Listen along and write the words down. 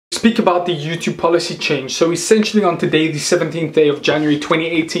speak about the YouTube policy change. So essentially on today, the 17th day of January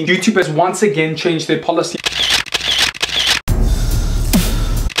 2018, YouTube has once again changed their policy.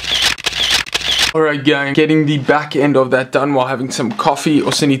 Alright gang, getting the back end of that done while having some coffee.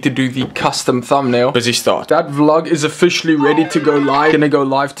 Also need to do the custom thumbnail. Busy start. That vlog is officially ready to go live. Gonna go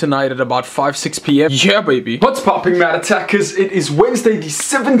live tonight at about 5-6 p.m. Yeah baby. What's popping mad attackers? It is Wednesday the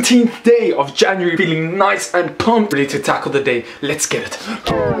 17th day of January. Feeling nice and pumped. Ready to tackle the day. Let's get it.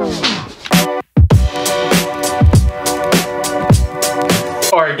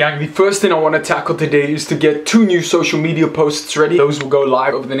 Alright gang, the first thing I want to tackle today is to get 2 new social media posts ready. Those will go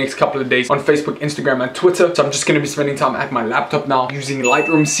live over the next couple of days on Facebook, Instagram and Twitter. So I'm just going to be spending time at my laptop now using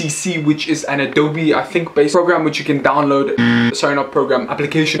Lightroom CC, which is an Adobe, I think, based program which you can download. Sorry, not program,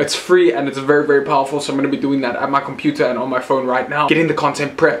 application. It's free and it's very, very powerful. So I'm going to be doing that at my computer and on my phone right now. Getting the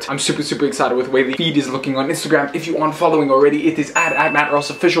content prepped. I'm super, super excited with the way the feed is looking on Instagram. If you aren't following already, it is at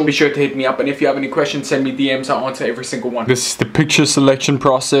 @MattRossOfficial. Be sure to hit me up. And if you have any questions, send me DMs. I'll answer every single one. This is the picture selection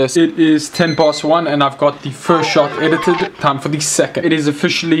process. It is 1:10 and I've got the first shot edited. Time for the second. It is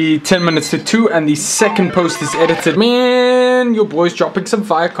officially 10 minutes to 2 and the second post is edited. Man, your boy's dropping some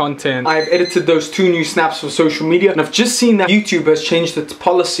fire content. I've edited those 2 new snaps for social media and I've just seen that YouTube has changed its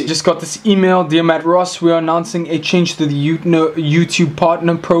policy. Just got this email. Dear Matt Ross, we are announcing a change to the YouTube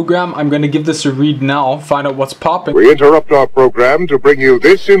partner program. I'm going to give this a read now. Find out what's popping. We interrupt our program to bring you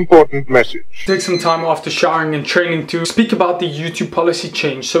this important message. Take some time after showering and training to speak about the YouTube policy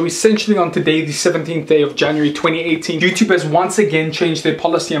change. So essentially on today, the 17th day of January 2018, YouTube has once again changed their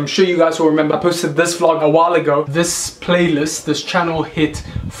policy. I'm sure you guys will remember I posted this vlog a while ago. This playlist, this channel hit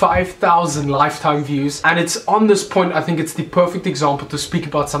 5,000 lifetime views. And it's on this point, I think it's the perfect example to speak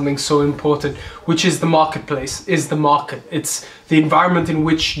about something so important, which is the marketplace, is the market. It's the environment in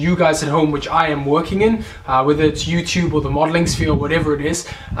which you guys at home, which I am working in, whether it's YouTube or the modeling sphere or whatever it is.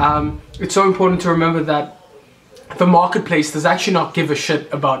 It's so important to remember that the marketplace does actually not give a shit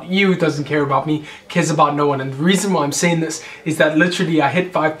about you, doesn't care about me, cares about no one. And the reason why I'm saying this is that literally I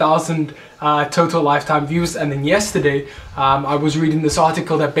hit 5,000 total lifetime views, and then yesterday I was reading this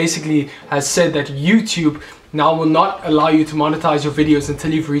article that basically has said that YouTube now will not allow you to monetize your videos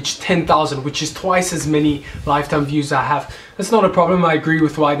until you've reached 10,000, which is twice as many lifetime views I have. That's not a problem. I agree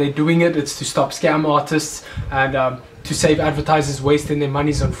with why they're doing it. It's to stop scam artists and to save advertisers wasting their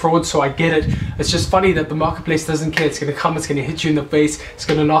monies on fraud. So I get it. It's just funny that the marketplace doesn't care. It's going to come, it's going to hit you in the face, it's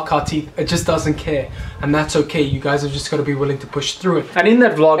going to knock our teeth. It just doesn't care, and that's okay. You guys have just got to be willing to push through it. And in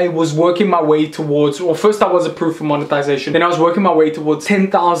that vlog, I was working my way towards, well, first I was approved for monetization, then I was working my way towards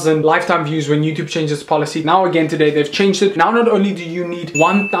 10,000 lifetime views when YouTube changed its policy. Now again today they've changed it. Now not only do you need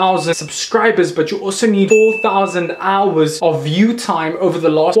 1,000 subscribers, but you also need 4,000 hours of view time over the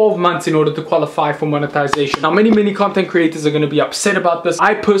last 12 months in order to qualify for monetization. Now many content creators are going to be upset about this.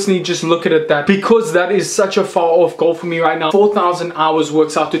 I personally just look at it that because that is such a far off goal for me right now. 4,000 hours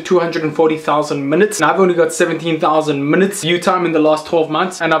works out to 240,000 minutes, and I've only got 17,000 minutes view time in the last 12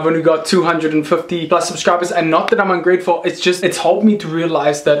 months, and I've only got 250 plus subscribers. And not that I'm ungrateful, it's just it's helped me to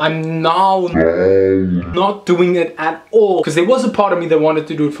realize that I'm now not doing it at all, because there was a part of me that wanted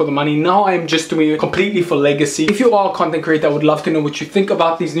to do it for the money. Now I'm just doing it completely for legacy. If you are a content creator, I would love to know what you think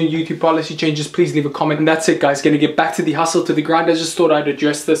about these new YouTube policy changes. Please leave a comment. And that's it guys, gonna get back to the hustle, to the grind. I just thought I'd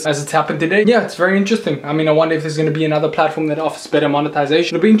address this as it's happened today. Yeah, it's very interesting. I mean, I wonder if there's going to be another platform that offers better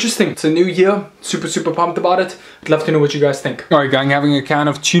monetization. It'll be interesting. It's a new year. Super, super pumped about it. I'd love to know what you guys think. Alright gang, having a can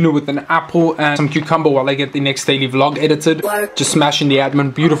of tuna with an apple and some cucumber while I get the next daily vlog edited. Just smashing the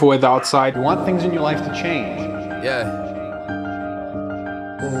admin. Beautiful weather outside. You want things in your life to change. Yeah.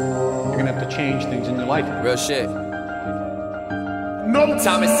 You're gonna have to change things in your life. Real shit. No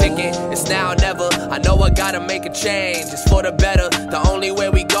time is ticking, it's now or never. I know I gotta make a change, it's for the better. The only way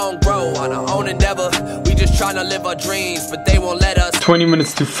we gon' grow on our own endeavor. We just tryna live our dreams, but they won't let us. 20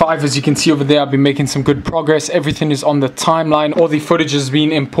 minutes to 5, as you can see over there. I've been making some good progress. Everything is on the timeline. All the footage has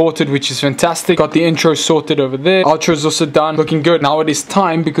been imported, which is fantastic. Got the intro sorted over there. Outro is also done, looking good. Now it is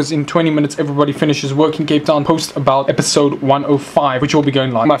time, because in 20 minutes everybody finishes work in Cape Town. Post about episode 105, which will be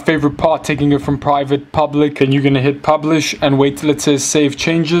going live. My favorite part, taking it from private public. Then you're gonna hit publish and wait till it says save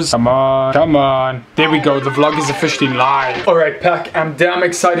changes. Come on, come on. There we go. The vlog is officially live. Alright pack, I'm damn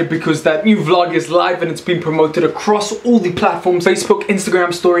excited because that new vlog is live and it's been promoted across all the platforms. Facebook, Facebook,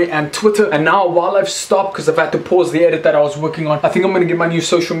 Instagram story, and Twitter. And now while I've stopped, because I've had to pause the edit that I was working on, I think I'm going to get my new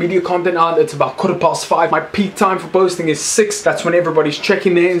social media content out. It's about 5:15. My peak time for posting is 6. That's when everybody's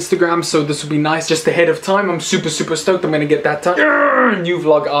checking their Instagram, so this will be nice just ahead of time. I'm super stoked. I'm going to get that done. New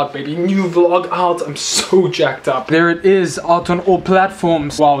vlog out, baby. New vlog out. I'm so jacked up. There it is, out on all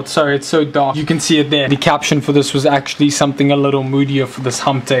platforms. Wow, sorry, it's so dark. You can see it there. The caption for this was actually something a little moodier for this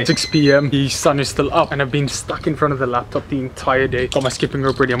hump day. 6 p.m. The sun is still up and I've been stuck in front of the laptop the entire day. Got my skipping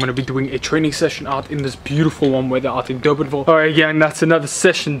rope ready. I'm going to be doing a training session out in this beautiful warm weather out in Durbanville. Alright gang, that's another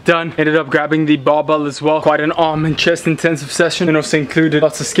session done. Ended up grabbing the barbell as well. Quite an arm and chest intensive session, and also included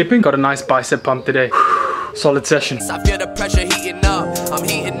lots of skipping. Got a nice bicep pump today. Solid session. I feel the pressure heating up, I'm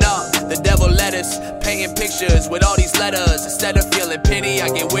heating up. The devil let us painting pictures with all these letters. Instead of feeling pity, I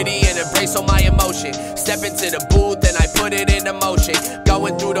get witty and embrace all my emotion. Step into the booth and I put it into motion.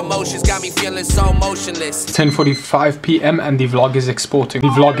 Going through the motions got me feeling so motionless. 10:45 p.m. and the vlog is exporting. The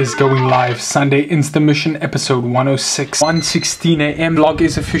vlog is going live. Sunday Insta Mission episode 106. 1:16 a.m. Vlog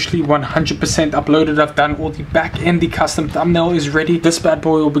is officially 100% uploaded. I've done all the back end. The custom thumbnail is ready. This bad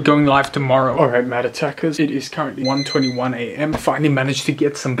boy will be going live tomorrow. Alright, mad attackers. It is currently 1:21 a.m. I finally managed to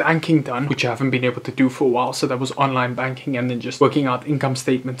get some banking done, which I haven't been able to do for a while. So that was online banking and then just working out income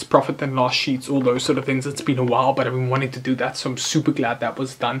statements, profit and loss sheets, all those sort of things. It's been a while, but I've been wanting to do that, so I'm super glad that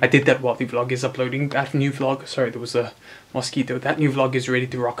was done. I did that while the vlog is uploading. That new vlog, sorry, there was a mosquito. That new vlog is ready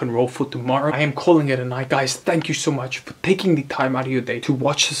to rock and roll for tomorrow. I am calling it a night. Guys, thank you so much for taking the time out of your day to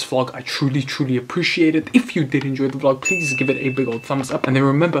watch this vlog. I truly appreciate it. If you did enjoy the vlog, please give it a big old thumbs up, and then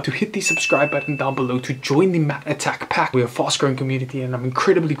remember to hit the subscribe button down below to join the Matt Attack pack. We're a fast growing community and I'm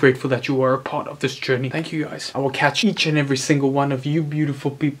incredibly grateful that you are a part of this journey. Thank you guys. I will catch each and every single one of you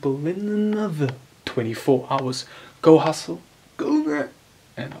beautiful people in another 24 hours. Go hustle, go grind,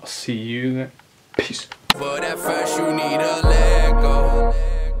 and I'll see you then. Peace.